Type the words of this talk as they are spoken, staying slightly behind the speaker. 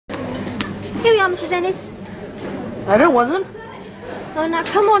Here we are, Mrs. Ennis. I don't want them. Oh, now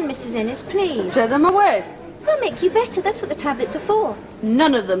come on, Mrs. Ennis, please. Take them away. They'll make you better. That's what the tablets are for.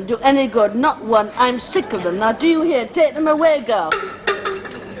 None of them do any good. Not one. I'm sick of them. Now do you hear? Take them away, girl.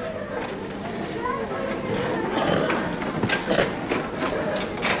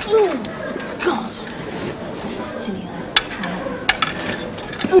 Oh, God. Silly old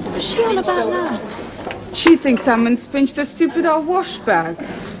cow. What's she on about now? She thinks someone's pinched her stupid old wash bag.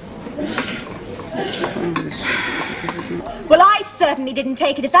 Well, I certainly didn't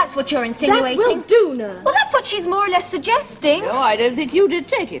take it, if that's what you're insinuating. That will do, nurse. Well, that's what she's more or less suggesting. No, I don't think you did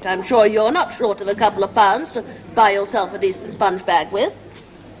take it. I'm sure you're not short of a couple of pounds to buy yourself a decent sponge bag with.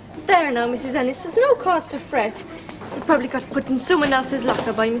 There now, Mrs. Ennis, there's no cause to fret. You probably got put in someone else's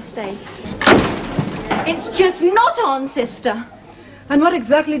locker by mistake. It's just not on, sister. And what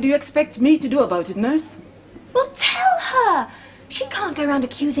exactly do you expect me to do about it, nurse? Well, tell her. She can't go around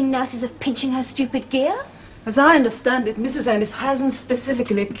accusing nurses of pinching her stupid gear. As I understand it, Mrs. Ennis hasn't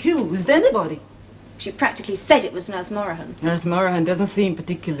specifically accused anybody. She practically said it was Nurse Morahan. Nurse Morahan doesn't seem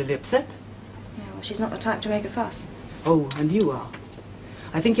particularly upset. Yeah, well, she's not the type to make a fuss. Oh, and you are.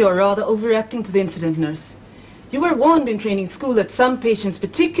 I think you are rather overreacting to the incident, nurse. You were warned in training school that some patients,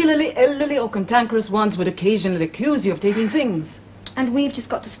 particularly elderly or cantankerous ones, would occasionally accuse you of taking things. And we've just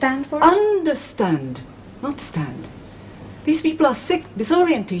got to stand for it? Understand, not stand. These people are sick,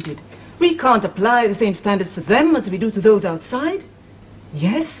 disorientated. We can't apply the same standards to them as we do to those outside.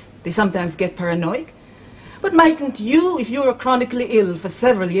 Yes, they sometimes get paranoid. But mightn't you if you were chronically ill for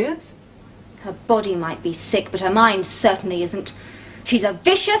several years? Her body might be sick, but her mind certainly isn't. She's a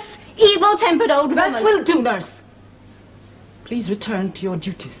vicious, evil-tempered old woman. That will do, nurse. Please return to your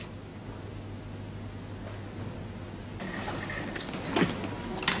duties.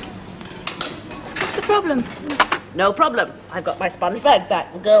 What's the problem? No problem. I've got my sponge bag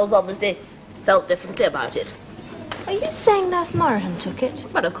back. The girls obviously felt differently about it. Are you saying Nurse Morahan took it?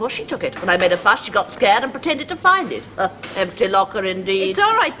 Well, of course she took it. When I made a fuss, she got scared and pretended to find it. Empty locker, indeed. It's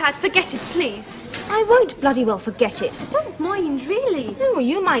all right, Pat. Forget it, please. I won't bloody well forget it. I don't mind, really. Oh,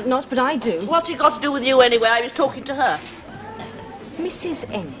 you might not, but I do. What's it got to do with you anyway? I was talking to her.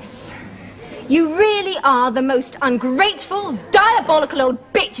 Mrs. Ennis, you really are the most ungrateful, diabolical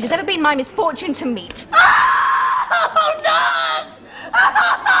old bitch it has ever been my misfortune to meet. Oh, nurse!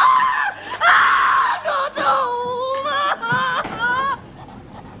 Not old!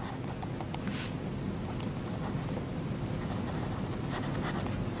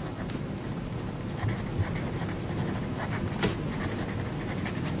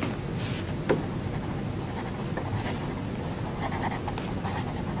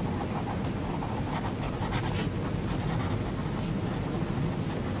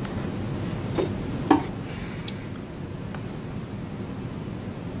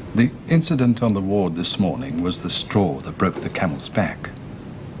 The incident on the ward this morning was the straw that broke the camel's back.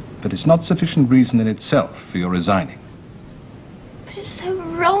 But it's not sufficient reason in itself for your resigning. But it's so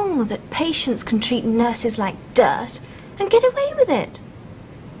wrong that patients can treat nurses like dirt and get away with it.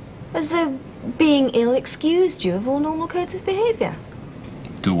 As though being ill excused you of all normal codes of behaviour.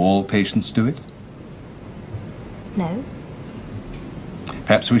 Do all patients do it? No.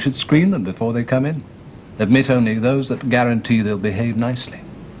 Perhaps we should screen them before they come in. Admit only those that guarantee they'll behave nicely.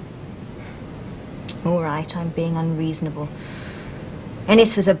 All right, I'm being unreasonable.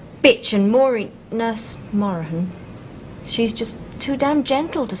 Ennis was a bitch and Nurse Morahan, she's just too damn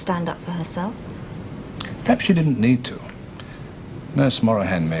gentle to stand up for herself. Perhaps she didn't need to. Nurse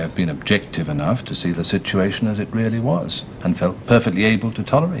Morahan may have been objective enough to see the situation as it really was and felt perfectly able to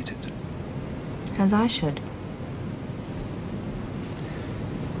tolerate it. As I should.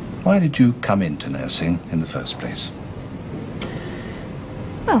 Why did you come into nursing in the first place?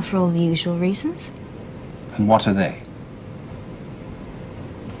 Well, for all the usual reasons. And what are they?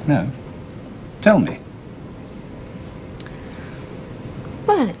 No. Tell me.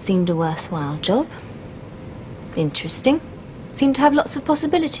 Well, it seemed a worthwhile job. Interesting. Seemed to have lots of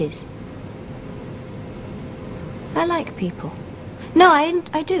possibilities. I like people. No,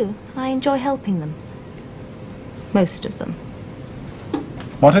 I do. I enjoy helping them. Most of them.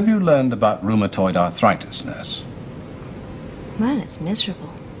 What have you learned about rheumatoid arthritis, nurse? Well, it's miserable.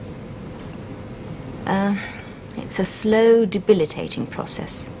 It's a slow, debilitating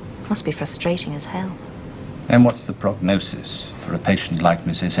process. Must be frustrating as hell. And what's the prognosis for a patient like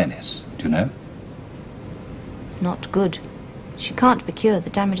Mrs. Ennis? Do you know? Not good. She can't be cured. The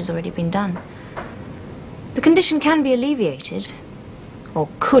damage has already been done. The condition can be alleviated. Or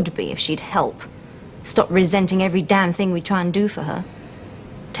could be if she'd help. Stop resenting every damn thing we try and do for her.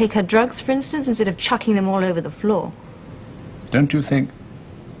 Take her drugs, for instance, instead of chucking them all over the floor. Don't you think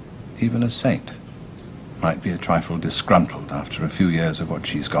even a saint, might be a trifle disgruntled after a few years of what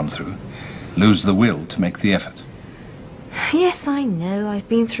she's gone through, lose the will to make the effort. Yes, I know. I've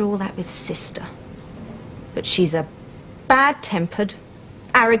been through all that with Sister. But she's a bad-tempered,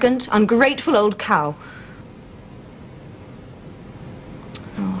 arrogant, ungrateful old cow.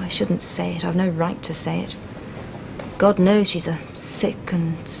 Oh, I shouldn't say it. I've no right to say it. God knows she's a sick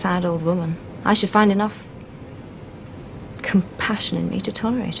and sad old woman. I should find enough compassion in me to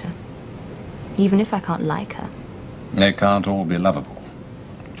tolerate her, even if I can't like her. They can't all be lovable.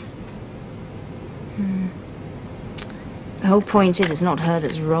 The whole point is, it's not her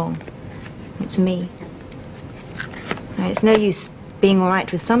that's wrong. It's me. Now, it's no use being all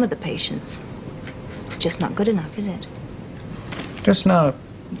right with some of the patients. It's just not good enough, is it? Just now,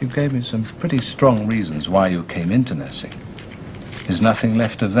 you gave me some pretty strong reasons why you came into nursing. Is nothing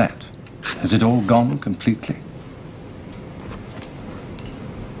left of that? Has it all gone completely?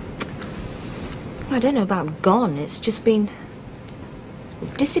 I don't know about gone. It's just been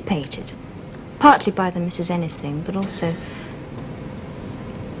dissipated. Partly by the Mrs. Ennis thing, but also...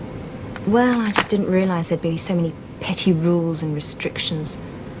 Well, I just didn't realise there'd be so many petty rules and restrictions.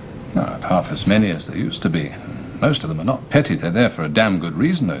 Not half as many as there used to be. Most of them are not petty. They're there for a damn good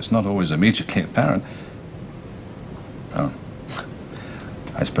reason, though. It's not always immediately apparent. Oh.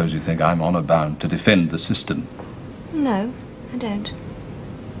 I suppose you think I'm honour bound to defend the system. No, I don't.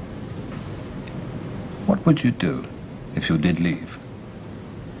 What would you do if you did leave?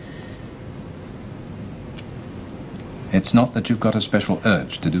 It's not that you've got a special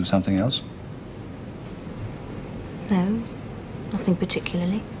urge to do something else? No, nothing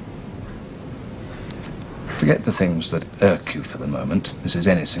particularly. Forget the things that irk you for the moment, Mrs.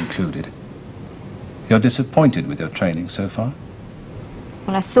 Ennis included. You're disappointed with your training so far?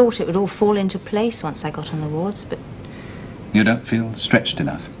 Well, I thought it would all fall into place once I got on the wards, but... You don't feel stretched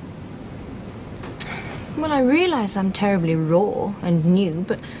enough? Well, I realise I'm terribly raw and new,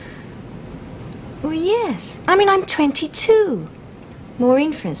 but... Well, yes. I mean, I'm 22.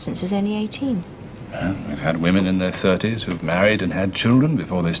 Maureen, for instance, is only 18. Well, we've had women in their 30s who've married and had children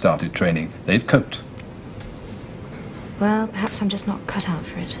before they started training. They've coped. Well, perhaps I'm just not cut out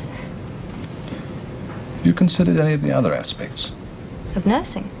for it. Have you considered any of the other aspects? Of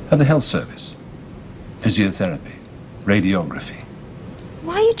nursing? Of the health service? Physiotherapy? Radiography?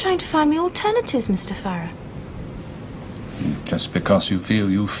 Why are you trying to find me alternatives, Mr. Farrer? Just because you feel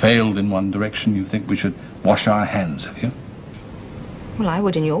you failed in one direction, you think we should wash our hands of you? Well, I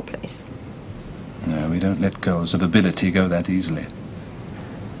would in your place. No, we don't let girls of ability go that easily.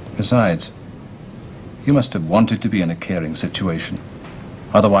 Besides, you must have wanted to be in a caring situation.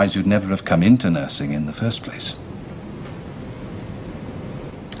 Otherwise, you'd never have come into nursing in the first place.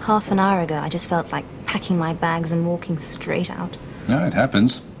 Half an hour ago, I just felt like packing my bags and walking straight out. No, it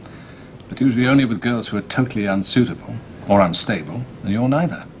happens. But usually only with girls who are totally unsuitable or unstable, and you're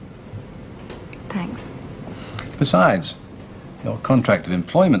neither. Thanks. Besides, your contract of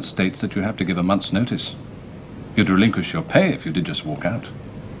employment states that you have to give a month's notice. You'd relinquish your pay if you did just walk out.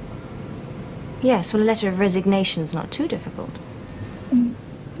 Yes, well, a letter of resignation's not too difficult.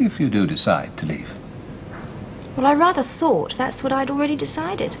 If you do decide to leave. Well, I rather thought that's what I'd already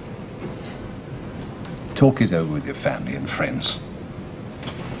decided. Talk it over with your family and friends.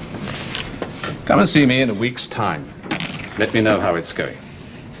 Come and see me in a week's time. Let me know how it's going.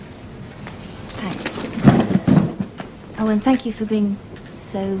 Thanks. Oh, and thank you for being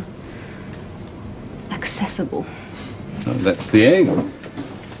so accessible. Well, that's the aim.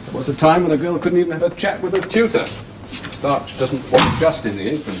 There was a time when a girl couldn't even have a chat with her tutor. Starch doesn't wash just in the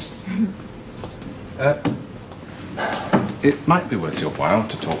aprons. It might be worth your while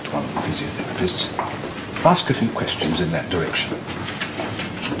to talk to one of the physiotherapists. Ask a few questions in that direction.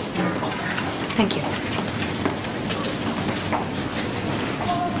 Thank you.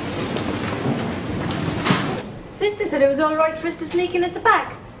 Sister said it was all right for us to sneak in at the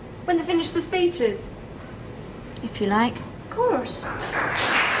back when they finished the speeches. If you like. Of course.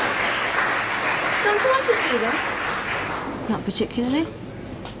 Don't you want to see them? Not particularly.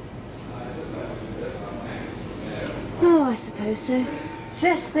 Oh, I suppose so.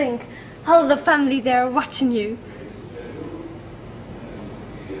 Just think, all the family there are watching you.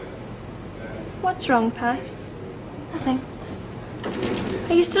 What's wrong, Pat? Nothing.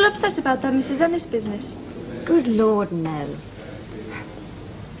 Are you still upset about that Mrs. Ennis business? Good Lord, no.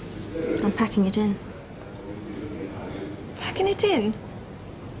 I'm packing it in. Packing it in?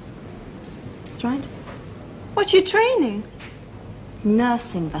 That's right. What's your training?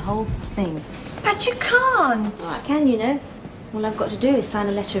 Nursing the whole thing. Pat, you can't. Well, I can, you know. All I've got to do is sign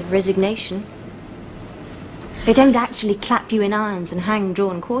a letter of resignation. They don't actually clap you in irons and hang,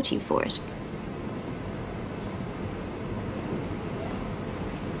 draw and quarter you for it.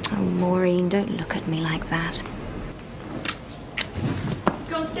 Oh, Maureen, don't look at me like that.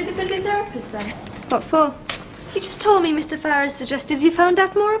 Going to see the physiotherapist then? What for? You just told me Mr. Farris suggested you found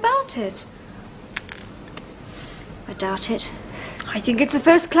out more about it. I doubt it. I think it's a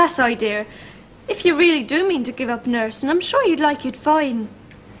first-class idea. If you really do mean to give up nursing, I'm sure you'd like it fine.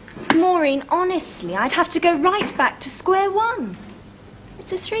 Maureen, honestly, I'd have to go right back to square one.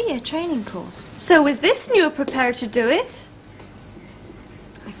 It's a 3-year training course. So is this and you're prepared to do it?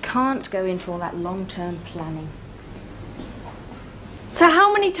 I can't go in for all that long-term planning. So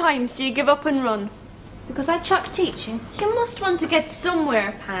how many times do you give up and run? Because I chuck teaching. You must want to get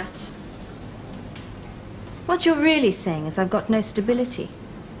somewhere, Pat. What you're really saying is I've got no stability.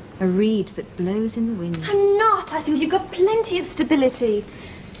 A reed that blows in the wind. I'm not. I think you've got plenty of stability.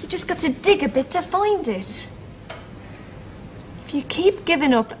 You just got to dig a bit to find it. If you keep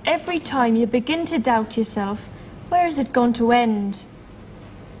giving up every time you begin to doubt yourself, where is it going to end?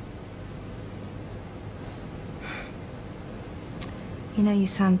 You know, you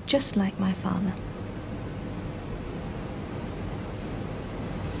sound just like my father.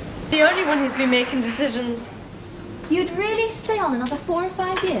 The only one who's been making decisions. You'd really stay on another 4 or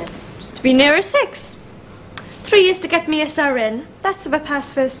 5 years? Just to be nearer 6. 3 years to get me SRN. That's if I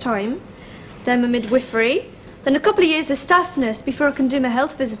pass first time. Then my midwifery. Then a couple of years as staff nurse before I can do my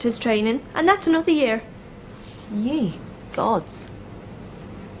health visitors training. And that's another year. Ye gods.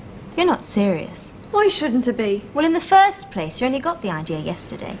 You're not serious. Why shouldn't I be? Well, in the first place, you only got the idea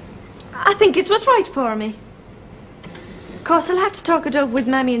yesterday. I think it's what's right for me. Of course, I'll have to talk it over with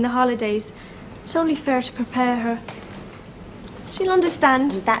Mammy in the holidays. It's only fair to prepare her. She'll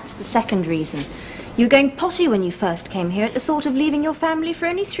understand. And that's the second reason. You were going potty when you first came here at the thought of leaving your family for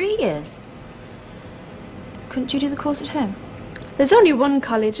only 3 years. Couldn't you do the course at home? There's only one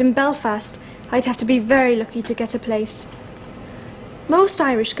college in Belfast. I'd have to be very lucky to get a place. Most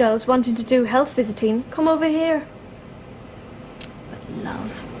Irish girls wanting to do health visiting come over here. But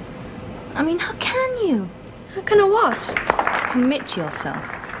love, I mean, how can you? How can I what? Commit yourself.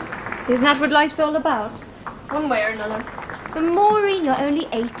 Isn't that what life's all about? One way or another. But Maureen, you're only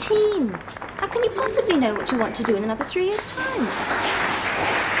 18. How can you possibly know what you want to do in another 3 years' time?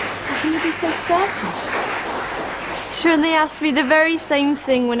 How can you be so certain? Sure, and they asked me the very same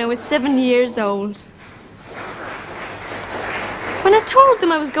thing when I was 7 years old. When I told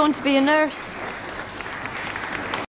them I was going to be a nurse.